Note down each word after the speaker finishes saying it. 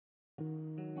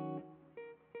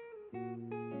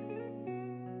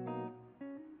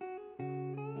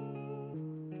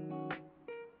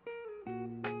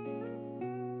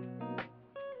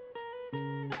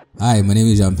Hi, my name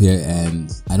is Jean-Pierre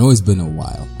and I know it's been a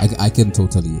while. I can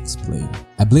totally explain.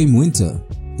 I blame winter.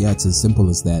 Yeah, it's as simple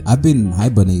as that. I've been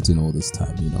hibernating all this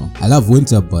time, I love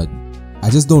winter, but I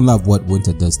just don't love what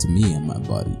winter does to me and my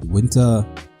body. Winter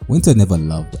never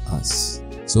loved us.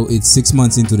 So it's 6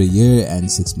 months into the year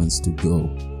and 6 months to go.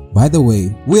 By the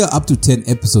way, we are up to 10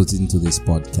 episodes into this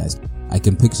podcast. I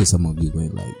can picture some of you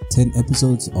going like, 10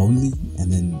 episodes only?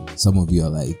 And then some of you are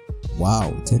like,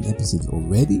 wow, 10 episodes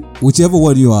already? Whichever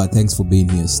one you are, thanks for being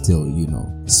here still,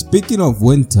 Speaking of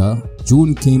winter,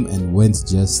 June came and went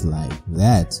just like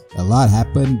that. A lot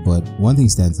happened, but one thing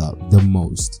stands out the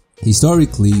most.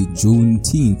 Historically,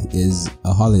 Juneteenth is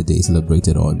a holiday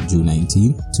celebrated on June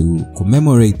 19th to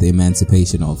commemorate the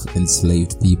emancipation of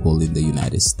enslaved people in the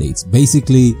United States.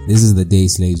 Basically, this is the day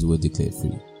slaves were declared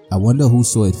free. I wonder who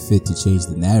saw it fit to change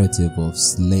the narrative of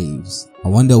slaves. I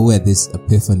wonder who had this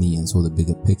epiphany and saw the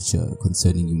bigger picture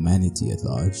concerning humanity at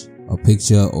large. A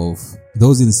picture of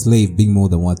those enslaved being more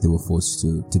than what they were forced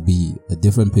to be. A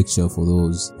different picture for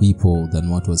those people than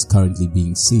what was currently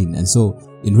being seen. And so,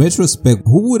 in retrospect,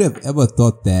 who would have ever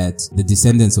thought that the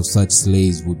descendants of such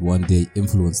slaves would one day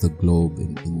influence the globe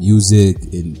in music,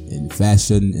 in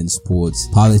fashion, in sports,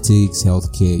 politics,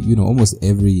 healthcare, almost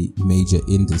every major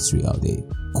industry out there.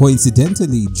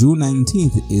 Coincidentally, June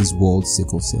 19th is World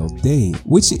Sickle Cell Day,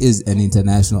 which is an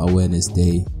international awareness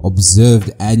day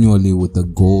observed annually with the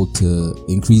goal to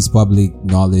increase public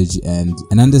knowledge and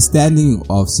an understanding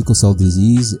of sickle cell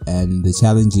disease and the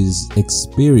challenges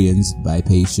experienced by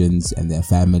patients and their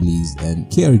families and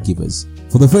caregivers.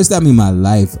 For the first time in my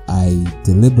life, I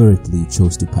deliberately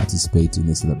chose to participate in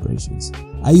the celebrations.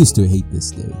 I used to hate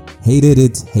this day. Hated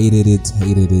it.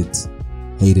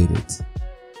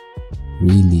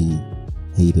 Really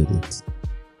hated it.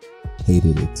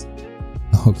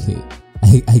 Okay,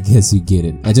 I guess you get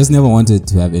it. I just never wanted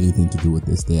to have anything to do with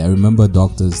this day. I remember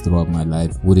doctors throughout my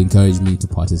life would encourage me to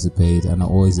participate, and I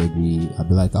always agree. I'd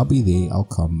be like, I'll be there, I'll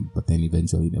come, but then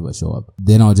eventually never show up.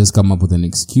 Then I'll just come up with an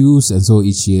excuse, and so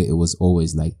each year it was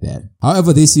always like that.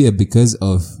 However, this year, because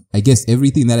of, I guess,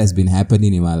 everything that has been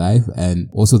happening in my life and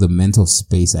also the mental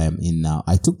space I am in now,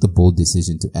 I took the bold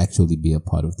decision to actually be a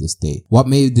part of this day. What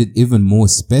made it even more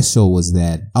special was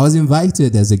that I was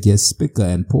invited as a guest speaker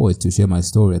and poet to share my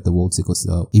story at the World Sickle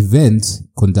Cell event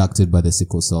conducted by the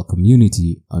sickle cell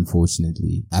community.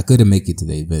 Unfortunately, I couldn't make it to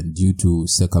the event due to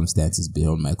circumstances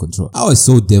beyond my control. I was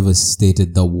so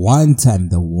devastated. The one time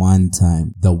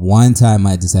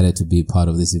I decided to be part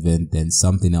of this event, then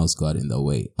something else got in the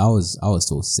way. I was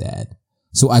so sad.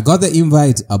 So I got the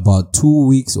invite about 2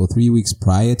 weeks or 3 weeks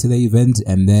prior to the event,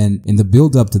 and then in the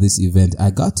build up to this event,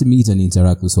 I got to meet and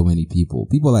interact with so many people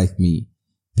like me.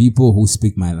 People who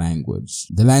speak my language,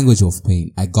 the language of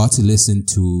pain. I got to listen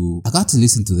to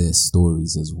their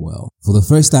stories as well. For the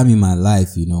first time in my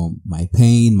life, my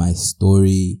pain, my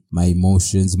story, my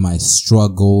emotions, my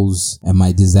struggles, and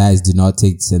my desires do not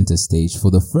take center stage.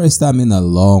 For the first time in a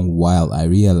long while, I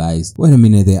realized, wait a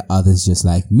minute, there are others just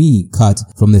like me, cut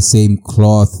from the same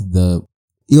cloth, the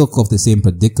ilk of the same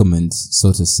predicament,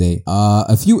 so to say.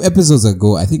 A few episodes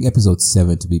ago, I think episode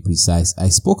 7 to be precise, I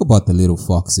spoke about the little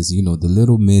foxes, the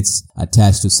little myths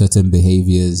attached to certain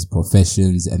behaviors,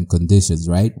 professions, and conditions,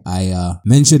 right? I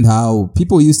mentioned how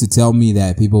people used to tell me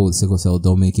that people with sickle cell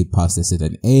don't make it past a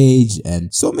certain age,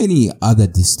 and so many other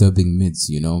disturbing myths,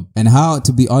 and how,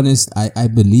 to be honest, I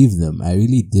believe them. I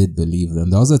really did believe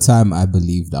them. There was a time I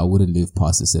believed I wouldn't live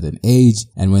past a certain age,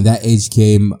 and when that age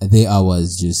came, there I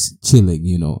was just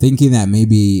chilling, thinking that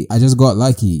maybe I just got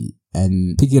lucky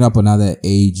and picking up another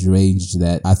age range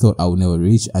that I thought I would never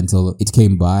reach until it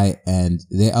came by, and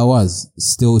there I was,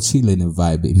 still chilling and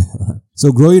vibing.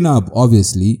 So growing up,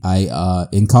 obviously, I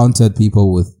encountered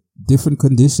people with different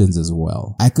conditions as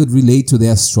well. I could relate to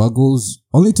their struggles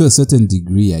only to a certain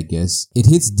degree, I guess. It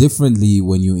hits differently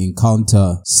when you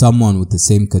encounter someone with the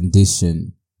same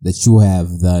condition that you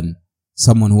have than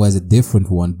someone who has a different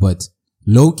one, but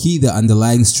low-key, the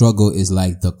underlying struggle is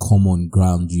like the common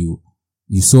ground you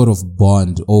sort of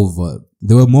bond over.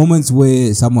 There were moments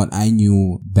where someone I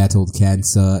knew battled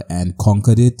cancer and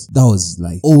conquered it. That was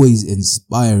like always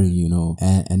inspiring,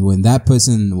 and when that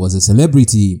person was a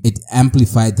celebrity, it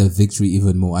amplified the victory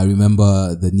even more. I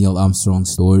remember the Neil Armstrong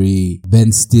story,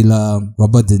 Ben Stiller,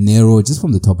 Robert De Niro, just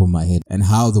from the top of my head, and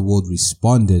how the world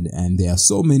responded. And there are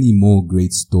so many more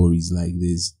great stories like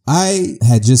this. I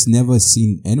had just never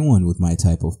seen anyone with my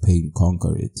type of pain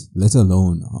conquer it, let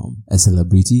alone a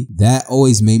celebrity. That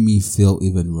always made me feel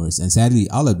even worse. And sadly, sadly,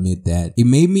 I'll admit that it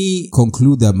made me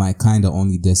conclude that my kind are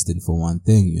only destined for one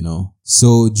thing, you know.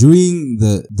 So during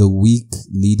the week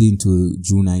leading to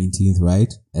June 19th,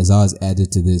 right, as I was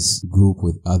added to this group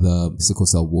with other sickle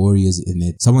cell warriors in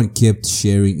it, someone kept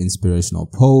sharing inspirational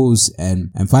posts,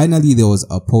 and finally there was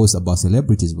a post about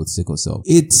celebrities with sickle cell.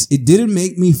 It didn't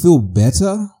make me feel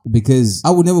better, because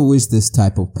I would never wish this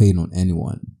type of pain on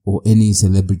anyone or any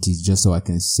celebrities just so I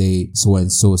can say so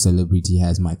and so celebrity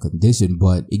has my condition.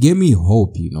 But it gave me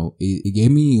hope, you know. It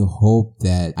gave me hope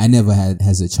that I never had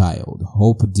as a child.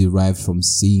 Hope derived from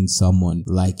seeing someone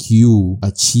like you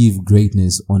achieve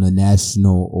greatness on a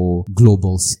national or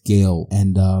global scale.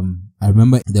 And I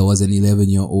remember there was an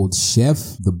 11-year-old chef.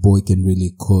 The boy can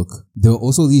really cook. There were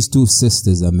also these two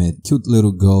sisters I met, cute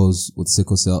little girls with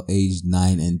sickle cell, aged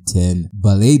 9 and 10.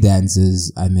 Ballet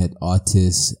dancers. I met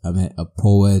artists. I met a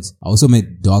poet. I also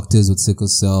met doctors with sickle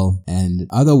cell and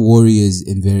other warriors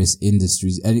in various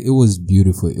industries. And it was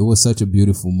beautiful. It was such a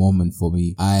beautiful moment for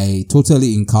me. I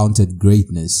totally encountered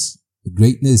greatness.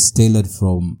 Greatness tailored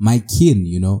from my kin,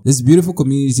 you know. This beautiful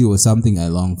community was something I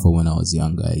longed for when I was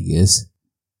younger, I guess.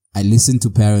 I listened to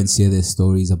parents share their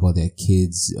stories about their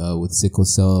kids with sickle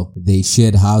cell. They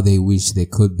shared how they wish there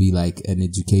could be like an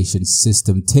education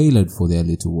system tailored for their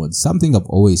little ones. Something I've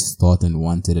always thought and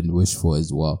wanted and wished for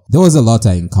as well. There was a lot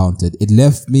I encountered. It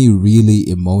left me really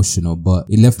emotional, but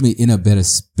it left me in a better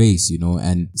space, you know,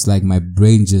 and it's like my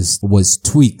brain just was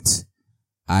tweaked.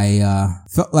 I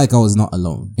felt like I was not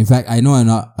alone. In fact, I know I'm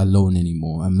not alone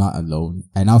anymore. I'm not alone.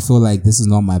 I now feel like this is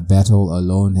not my battle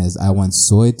alone as I once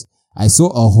saw it. I saw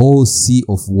a whole sea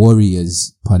of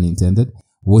warriors, pun intended,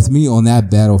 with me on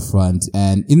that battlefront.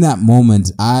 And in that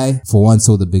moment, I, for one,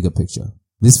 saw the bigger picture.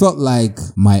 This felt like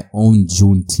my own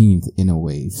Juneteenth in a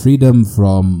way. Freedom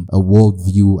from a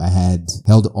worldview I had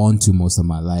held on to most of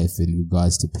my life in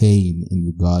regards to pain, in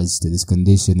regards to this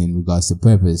condition, in regards to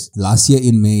purpose. Last year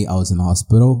in May, I was in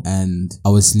hospital and I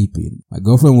was sleeping. My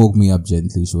girlfriend woke me up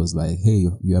gently. She was like, hey,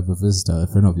 you have a visitor. A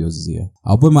friend of yours is here.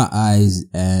 I opened my eyes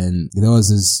and there was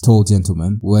this tall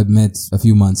gentleman who I had met a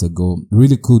few months ago.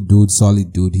 Really cool dude,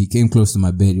 solid dude. He came close to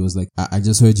my bed. He was like, I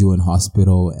just heard you were in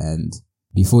hospital, and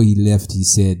before he left, he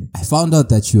said, I found out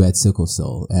that you had sickle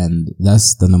cell, and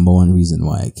that's the number one reason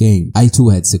why I came. I too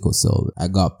had sickle cell. I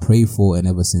got prayed for, and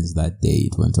ever since that day,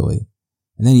 it went away.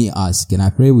 And then he asked, can I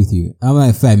pray with you? I'm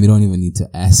like, fam, you don't even need to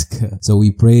ask. So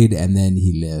we prayed and then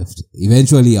he left.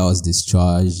 Eventually I was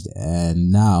discharged,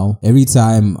 and now every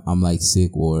time I'm like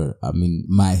sick or I'm in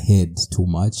my head too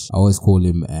much, I always call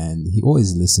him and he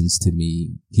always listens to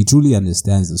me. He truly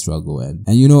understands the struggle. And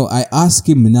you know, I ask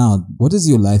him now, what does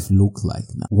your life look like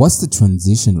now? What's the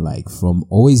transition like from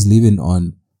always living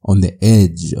on the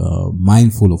edge,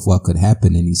 mindful of what could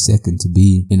happen any second, to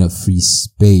be in a free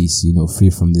space, you know, free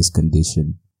from this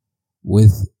condition?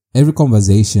 With every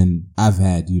conversation I've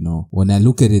had, you know, when I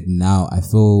look at it now, I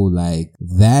feel like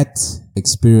that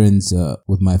experience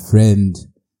with my friend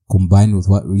combined with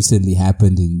what recently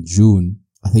happened in June,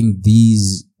 I think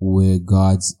these were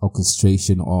God's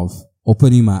orchestration of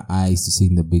opening my eyes to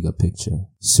seeing the bigger picture.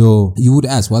 So you would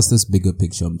ask, what's this bigger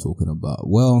picture I'm talking about?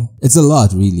 Well, it's a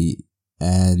lot really.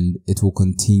 And it will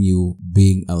continue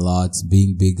being a lot,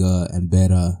 being bigger and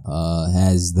better,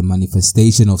 as the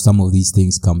manifestation of some of these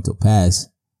things come to pass.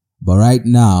 But right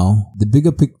now, the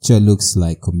bigger picture looks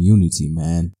like community,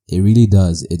 man. It really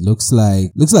does. It looks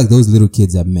like those little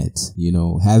kids I met, you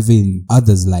know, having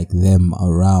others like them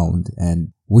around and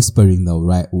whispering the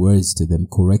right words to them,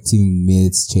 correcting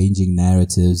myths, changing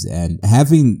narratives, and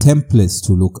having templates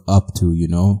to look up to, you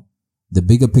know. The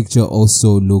bigger picture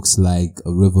also looks like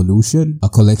a revolution, a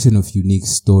collection of unique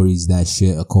stories that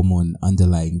share a common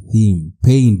underlying theme,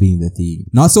 pain being the theme.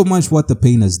 Not so much what the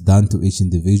pain has done to each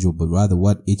individual, but rather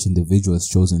what each individual has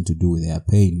chosen to do with their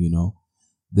pain, you know.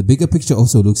 The bigger picture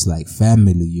also looks like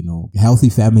family, you know, healthy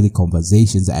family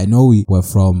conversations. I know we were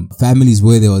from families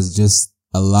where there was just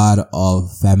a lot of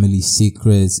family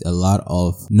secrets, a lot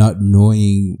of not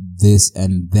knowing this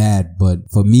and that. But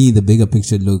for me, the bigger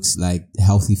picture looks like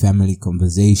healthy family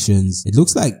conversations. It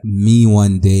looks like me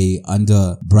one day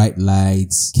under bright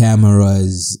lights,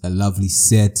 cameras, a lovely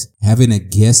set, having a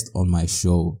guest on my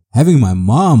show, having my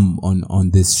mom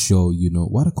on this show. You know,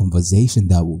 what a conversation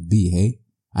that would be, hey?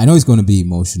 I know it's going to be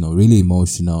emotional, really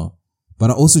emotional. But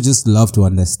I also just love to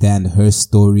understand her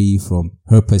story from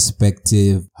her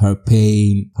perspective, her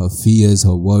pain, her fears,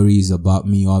 her worries about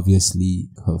me, obviously,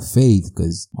 her faith,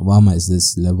 because my mama has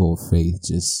this level of faith,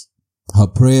 just her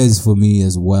prayers for me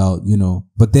as well, you know.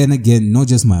 But then again, not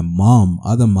just my mom,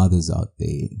 other mothers out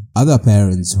there, other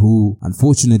parents who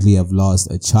unfortunately have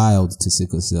lost a child to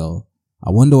sickle cell. I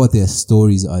wonder what their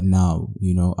stories are now,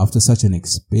 after such an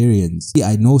experience.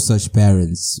 I know such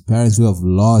parents who have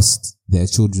lost their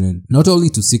children, not only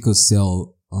to sickle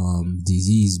cell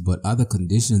disease, but other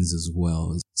conditions as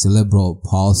well. Cerebral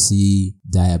palsy,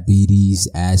 diabetes,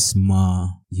 asthma,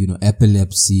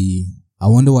 epilepsy. I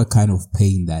wonder what kind of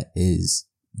pain that is.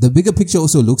 The bigger picture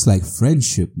also looks like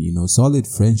friendship, solid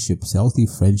friendships, healthy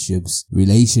friendships,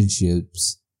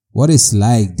 relationships. What it's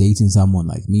like dating someone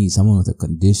like me, someone with a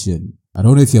condition. I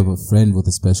don't know if you have a friend with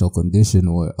a special condition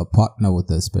or a partner with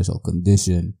a special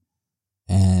condition.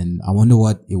 And I wonder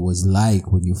what it was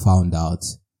like when you found out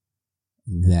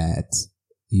that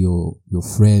your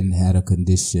friend had a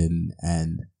condition,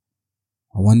 and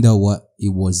I wonder what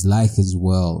it was like as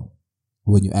well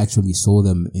when you actually saw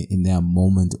them in their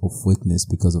moment of weakness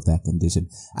because of that condition.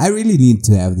 I really need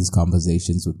to have these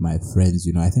conversations with my friends,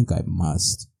 I think I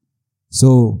must.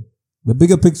 So the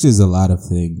bigger picture is a lot of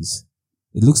things.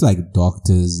 It looks like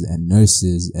doctors and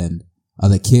nurses and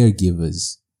other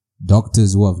caregivers,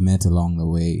 doctors who have met along the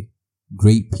way,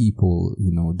 great people,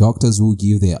 doctors who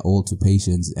give their all to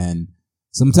patients, and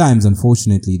sometimes,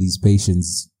 unfortunately, these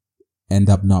patients end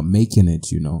up not making it,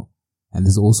 and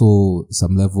there's also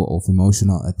some level of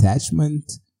emotional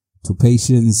attachment to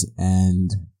patients,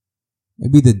 and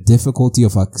maybe the difficulty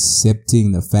of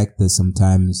accepting the fact that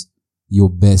sometimes your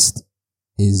best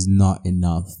is not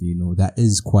enough, that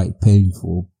is quite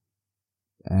painful.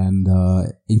 And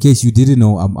in case you didn't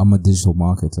know, I'm a digital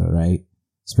marketer, right?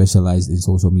 Specialized in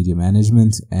social media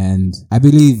management, and I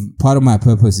believe part of my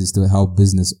purpose is to help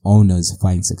business owners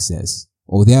find success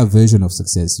or their version of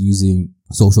success using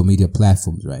social media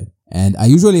platforms, right? And I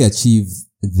usually achieve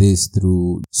this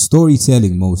through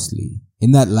storytelling mostly.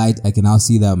 In that light, I can now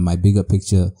see that my bigger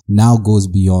picture now goes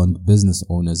beyond business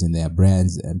owners and their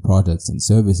brands and products and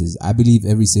services. I believe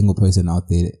every single person out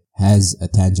there has a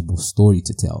tangible story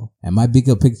to tell. And my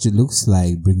bigger picture looks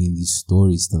like bringing these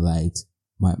stories to light.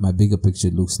 My bigger picture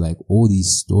looks like all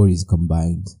these stories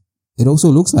combined. It also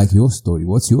looks like your story.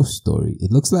 What's your story?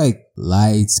 It looks like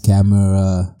lights,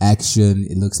 camera, action.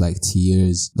 It looks like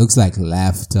tears. Looks like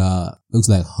laughter. Looks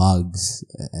like hugs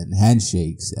and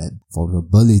handshakes and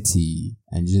vulnerability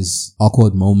and just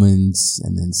awkward moments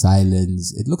and then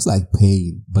silence. It looks like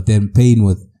pain, but then pain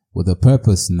with a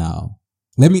purpose now.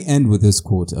 Let me end with this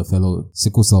quote a fellow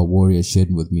sickle cell warrior shared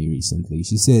with me recently.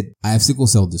 She said, I have sickle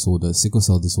cell disorder. Sickle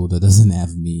cell disorder doesn't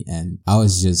have me. And I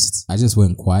just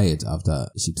went quiet after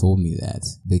she told me that,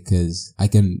 because I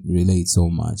can relate so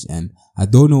much. And I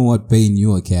don't know what pain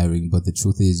you are carrying, but the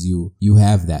truth is you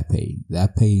have that pain.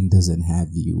 That pain doesn't have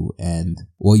you. And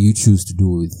what you choose to do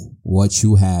with what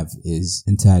you have is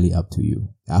entirely up to you.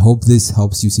 I hope this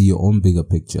helps you see your own bigger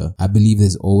picture. I believe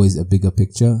there's always a bigger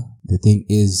picture. The thing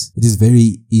is, it is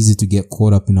very easy to get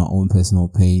caught up in our own personal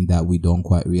pain that we don't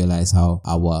quite realize how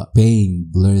our pain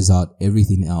blurs out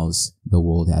everything else the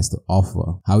world has to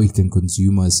offer, how it can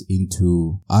consume us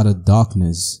into utter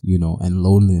darkness, and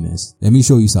loneliness. Let me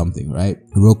show you something, right?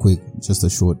 Real quick, just a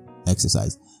short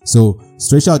exercise. So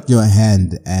stretch out your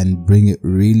hand and bring it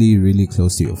really, really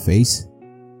close to your face.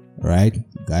 Right?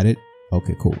 Got it?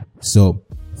 Okay, cool. So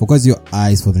focus your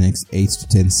eyes for the next 8 to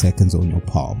 10 seconds on your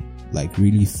palm. Like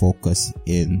really focus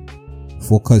in.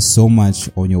 Focus so much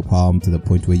on your palm to the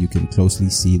point where you can closely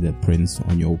see the prints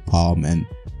on your palm and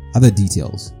other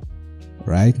details.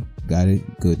 Right? Got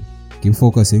it? Good. Keep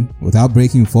focusing. Without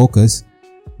breaking focus,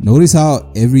 notice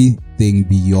how everything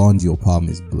beyond your palm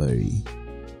is blurry.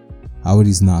 How it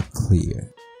is not clear.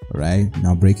 Right?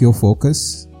 Now break your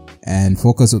focus and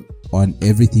focus on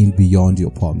everything beyond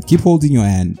your palm. Keep holding your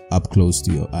hand up close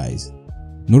to your eyes.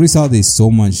 Notice how there's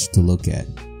so much to look at.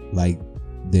 Like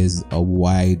there's a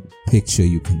wide picture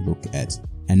you can look at.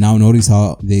 And now notice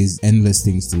how there's endless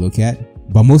things to look at.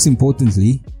 But most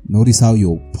importantly, notice how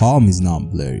your palm is not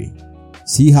blurry.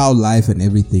 See how life and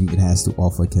everything it has to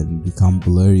offer can become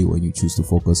blurry when you choose to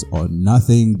focus on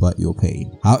nothing but your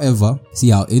pain. However, see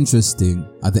how interesting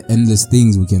are the endless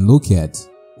things we can look at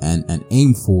and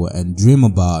aim for and dream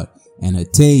about and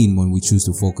attain when we choose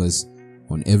to focus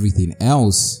on everything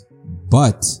else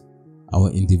but our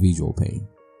individual pain.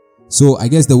 So I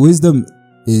guess the wisdom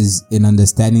is in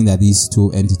understanding that these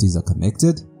two entities are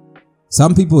connected.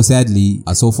 Some people sadly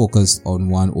are so focused on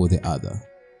one or the other.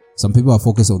 Some people are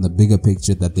focused on the bigger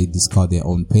picture that they discard their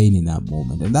own pain in that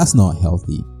moment, and that's not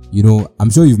healthy. I'm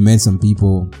sure you've met some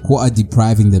people who are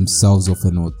depriving themselves of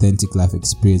an authentic life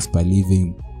experience by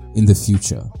living in the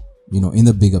future, in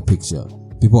the bigger picture.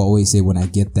 People always say, when I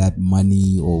get that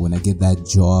money, or when I get that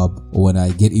job, or when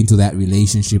I get into that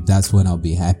relationship, that's when I'll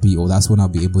be happy, or that's when I'll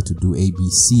be able to do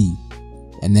ABC.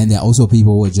 And then there are also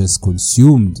people who are just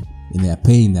consumed in their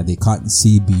pain that they can't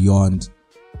see beyond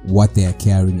what they are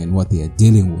carrying and what they are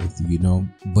dealing with, you know.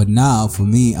 But now for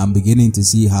me, I'm beginning to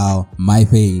see how my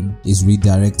pain is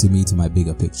redirecting me to my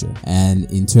bigger picture,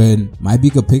 and in turn my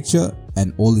bigger picture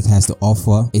and all it has to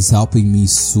offer is helping me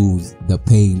soothe the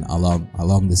pain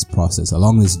along this process,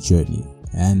 along this journey.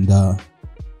 And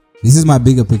this is my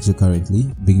bigger picture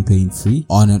currently, being pain free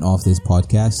on and off this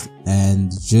podcast,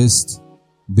 and just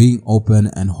being open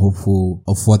and hopeful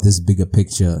of what this bigger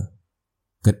picture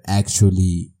could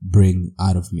actually bring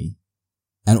out of me.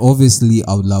 And obviously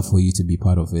I would love for you to be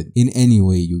part of it in any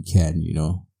way you can, you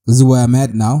know. This is where I'm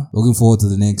at now. Looking forward to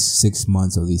the next 6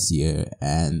 months of this year,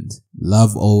 and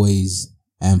love always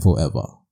and forever.